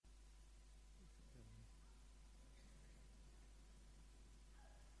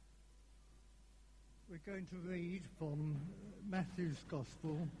We're going to read from Matthew's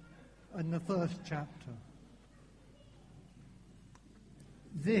Gospel and the first chapter.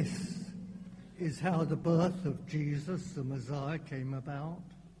 This is how the birth of Jesus, the Messiah, came about.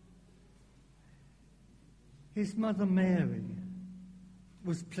 His mother Mary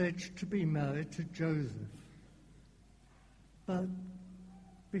was pledged to be married to Joseph. But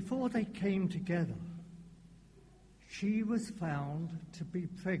before they came together, she was found to be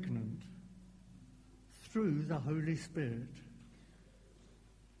pregnant through the Holy Spirit.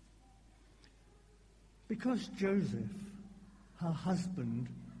 Because Joseph, her husband,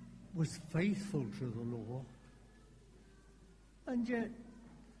 was faithful to the law and yet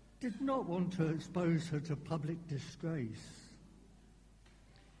did not want to expose her to public disgrace,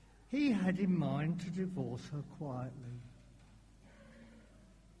 he had in mind to divorce her quietly.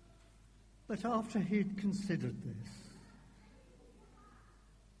 But after he had considered this,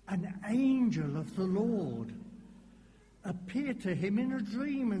 an angel of the Lord appeared to him in a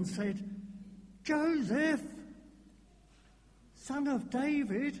dream and said, "Joseph, son of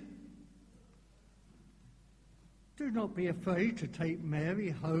David, do not be afraid to take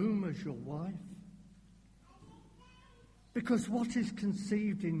Mary home as your wife, because what is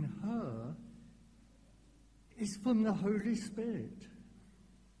conceived in her is from the Holy Spirit.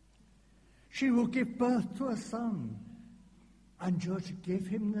 She will give birth to a son, and you're to give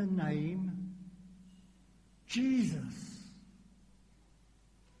him the name Jesus,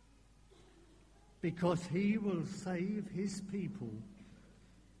 because he will save his people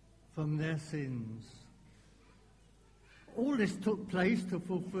from their sins." All this took place to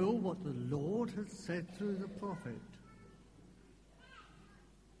fulfill what the Lord had said through the prophet.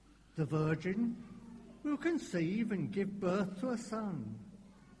 The virgin will conceive and give birth to a son,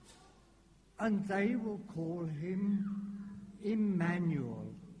 and they will call him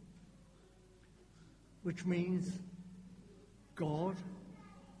Emmanuel, which means God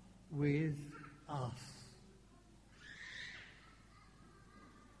with us.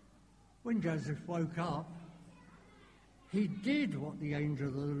 When Joseph woke up, he did what the angel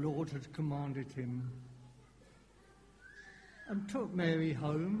of the Lord had commanded him and took Mary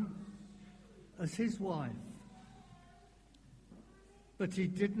home as his wife. But he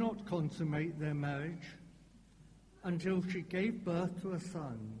did not consummate their marriage until she gave birth to a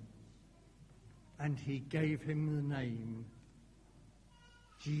son, and he gave him the name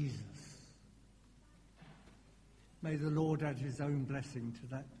Jesus. May the Lord add his own blessing to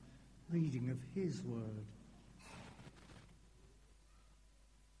that reading of his word.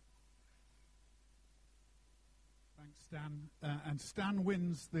 Thanks, Stan. And Stan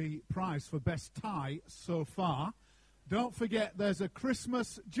wins the prize for best tie so far. Don't forget, there's a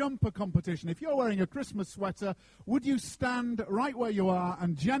Christmas jumper competition. If you're wearing a Christmas sweater, would you stand right where you are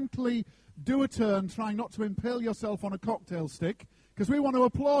and gently do a turn, trying not to impale yourself on a cocktail stick? Because we want to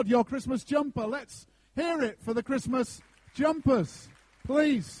applaud your Christmas jumper. Let's hear it for the Christmas jumpers,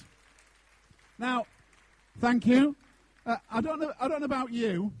 please. Now, thank you. I don't know about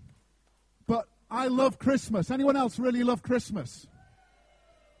you, but I love Christmas. Anyone else really love Christmas?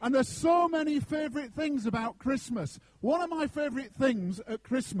 And there's so many favourite things about Christmas. One of my favourite things at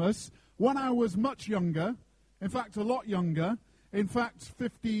Christmas, when I was much younger, in fact a lot younger, in fact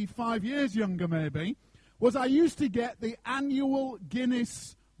 55 years younger maybe, was I used to get the annual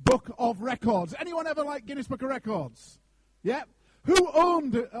Guinness Book of Records. Anyone ever like Guinness Book of Records? Yeah? Who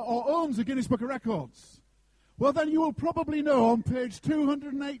owned or owns a Guinness Book of Records? Well, then you will probably know on page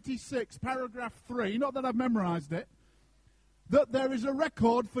 286, paragraph 3, not that I've memorised it, that there is a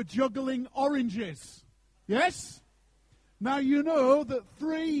record for juggling oranges. Yes? Now, you know that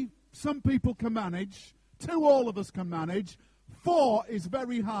 3 some people can manage, 2 all of us can manage, 4 is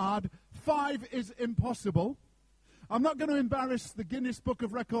very hard, 5 is impossible. I'm not going to embarrass the Guinness Book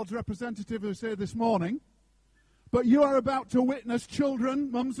of Records representative who's here this morning, but you are about to witness children,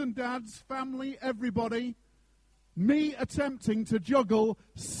 mums and dads, family, everybody, me attempting to juggle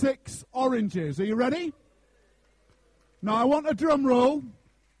 6 oranges. Are you ready? Now, I want a drum roll.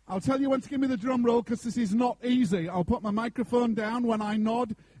 I'll tell you when to give me the drum roll, because this is not easy. I'll put my microphone down. When I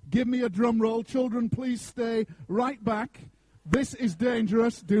nod, give me a drum roll. Children, please stay right back. This is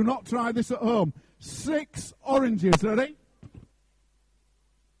dangerous. Do not try this at home. 6 oranges. Ready?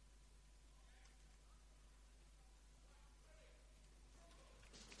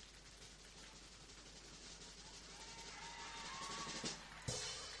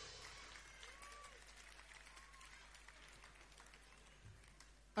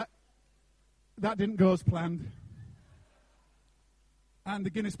 That didn't go as planned. And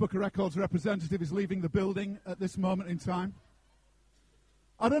the Guinness Book of Records representative is leaving the building at this moment in time.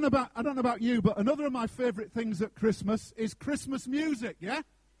 I don't know about you, but another of my favourite things at Christmas is Christmas music, yeah?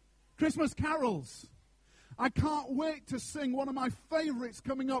 Christmas carols. I can't wait to sing one of my favourites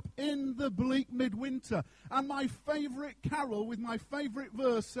coming up in the bleak midwinter. And my favourite carol with my favourite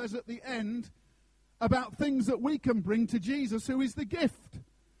verse says at the end about things that we can bring to Jesus, who is the gift.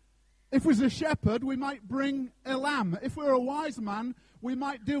 If we're a shepherd, we might bring a lamb. If we're a wise man, we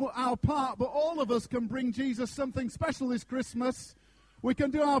might do our part, but all of us can bring Jesus something special this Christmas. We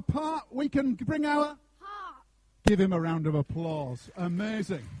can do our part. We can bring our heart. Give him a round of applause.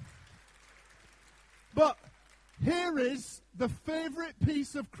 Amazing. But here is the favourite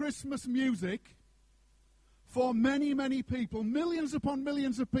piece of Christmas music for many, many people, millions upon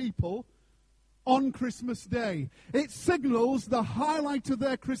millions of people, on Christmas Day. It signals the highlight of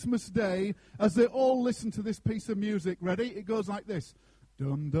their Christmas day as they all listen to this piece of music. Ready? It goes like this.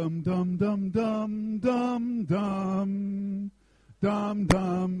 Dum dum dum dum dum dum dum dum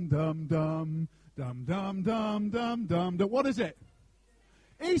dum dum dum dum dum dum dum dum. What is it?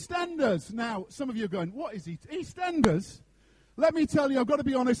 EastEnders. Now, some of you are going, what is it? EastEnders? Let me tell you, I've got to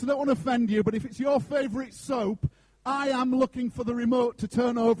be honest, I don't want to offend you, but if it's your favourite soap, I am looking for the remote to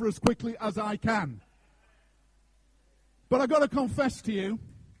turn over as quickly as I can. But I've got to confess to you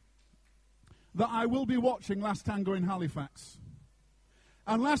that I will be watching Last Tango in Halifax.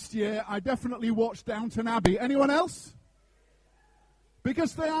 And last year, I definitely watched Downton Abbey. Anyone else?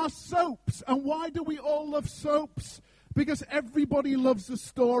 Because they are soaps. And why do we all love soaps? Because everybody loves a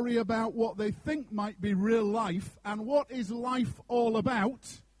story about what they think might be real life. And what is life all about?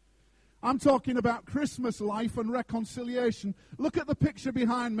 I'm talking about Christmas life and reconciliation. Look at the picture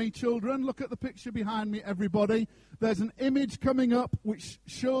behind me, children. Look at the picture behind me, everybody. There's an image coming up which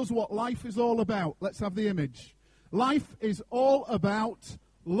shows what life is all about. Let's have the image. Life is all about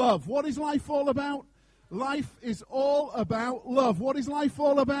love. What is life all about? Life is all about love. What is life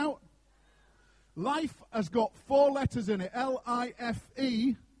all about? Life has got 4 letters in it,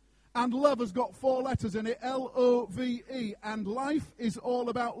 L-I-F-E. And love has got 4 letters in it, L-O-V-E. And life is all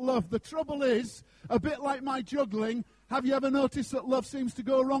about love. The trouble is, a bit like my juggling, have you ever noticed that love seems to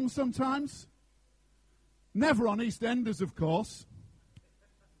go wrong sometimes? Never on EastEnders, of course.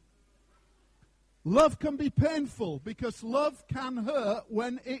 Love can be painful because love can hurt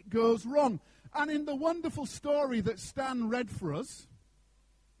when it goes wrong. And in the wonderful story that Stan read for us,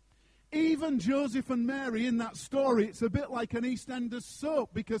 even Joseph and Mary in that story, it's a bit like an EastEnders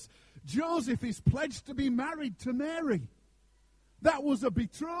soap because Joseph is pledged to be married to Mary. That was a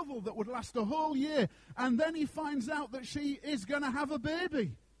betrothal that would last a whole year. And then he finds out that she is going to have a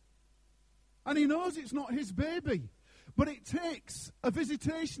baby. And he knows it's not his baby. But it takes a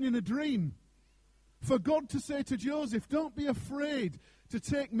visitation in a dream for God to say to Joseph, don't be afraid to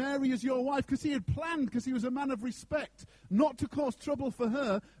take Mary as your wife, because he had planned, because he was a man of respect, not to cause trouble for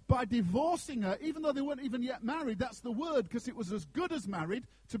her by divorcing her, even though they weren't even yet married. That's the word, because it was as good as married,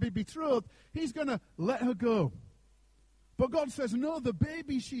 to be betrothed. He's going to let her go. But God says, no, the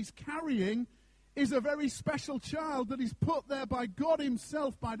baby she's carrying is a very special child that is put there by God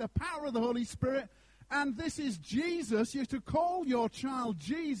himself, by the power of the Holy Spirit, and this is Jesus. You're to call your child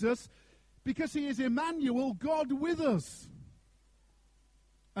Jesus, because he is Emmanuel, God with us.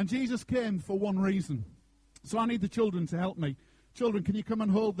 And Jesus came for one reason. So I need the children to help me. Children, can you come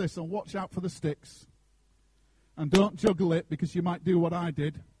and hold this and watch out for the sticks? And don't juggle it because you might do what I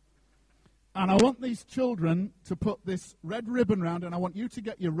did. And I want these children to put this red ribbon round, and I want you to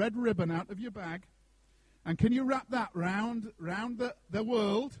get your red ribbon out of your bag. And can you wrap that round the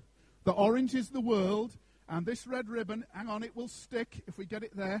world? The orange is the world. And this red ribbon, hang on, it will stick if we get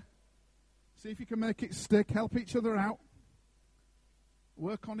it there. See if you can make it stick. Help each other out.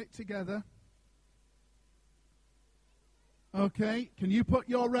 Work on it together. Okay, can you put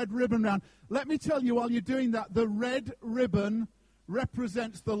your red ribbon round? Let me tell you while you're doing that, the red ribbon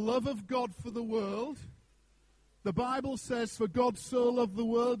represents the love of God for the world. The Bible says, for God so loved the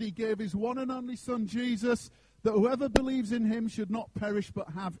world, he gave his one and only Son, Jesus, that whoever believes in him should not perish but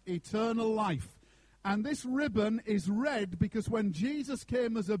have eternal life. And this ribbon is red because when Jesus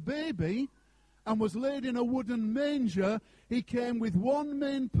came as a baby and was laid in a wooden manger, he came with one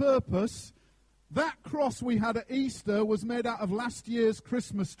main purpose. That cross we had at Easter was made out of last year's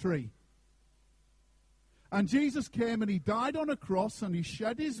Christmas tree. And Jesus came and he died on a cross and he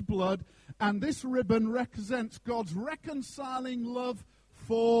shed his blood, and this ribbon represents God's reconciling love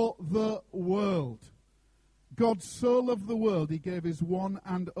for the world. God so loved the world, he gave his one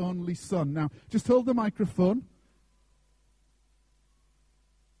and only Son. Now, just hold the microphone.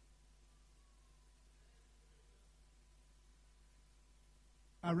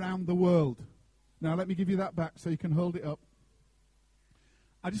 Around the world. Now let me give you that back so you can hold it up.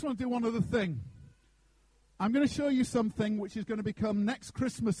 I just want to do one other thing. I'm going to show you something which is going to become next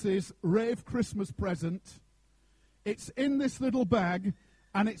Christmas's Rave Christmas present. It's in this little bag,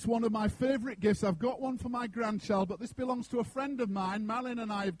 and it's one of my favourite gifts. I've got one for my grandchild, but this belongs to a friend of mine. Malin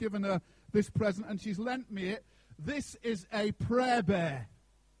and I have given her this present, and she's lent me it. This is a prayer bear.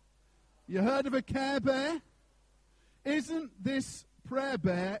 You heard of a Care Bear? Isn't this prayer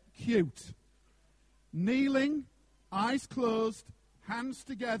bear cute? Kneeling, eyes closed, hands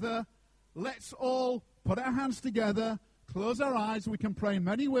together. Let's all put our hands together, close our eyes. We can pray in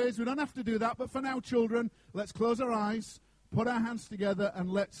many ways. We don't have to do that, but for now, children, let's close our eyes, put our hands together, and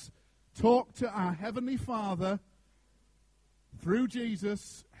let's talk to our Heavenly Father through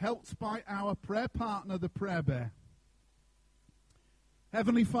Jesus, helped by our prayer partner, the prayer bear.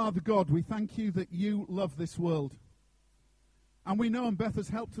 Heavenly Father God, we thank you that you love this world. And we know, and Beth has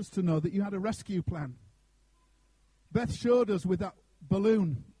helped us to know, that you had a rescue plan. Beth showed us with that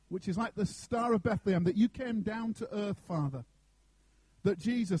balloon, which is like the Star of Bethlehem, that you came down to earth, Father. That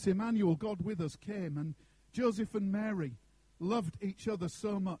Jesus, Emmanuel, God with us, came, and Joseph and Mary loved each other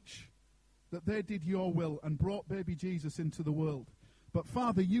so much that they did your will and brought baby Jesus into the world. But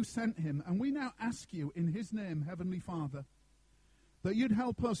Father, you sent him, and we now ask you in his name, Heavenly Father, that you'd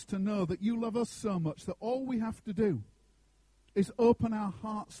help us to know that you love us so much that all we have to do is open our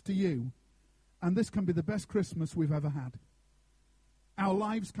hearts to you, and this can be the best Christmas we've ever had. Our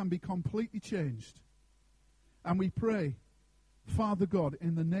lives can be completely changed. And we pray, Father God,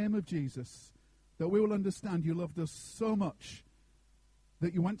 in the name of Jesus, that we will understand you loved us so much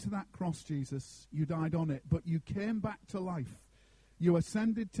that you went to that cross, Jesus, you died on it, but you came back to life. You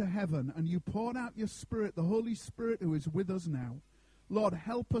ascended to heaven, and you poured out your Spirit, the Holy Spirit who is with us now. Lord,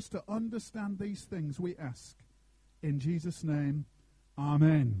 help us to understand these things, we ask. In Jesus' name,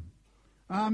 amen.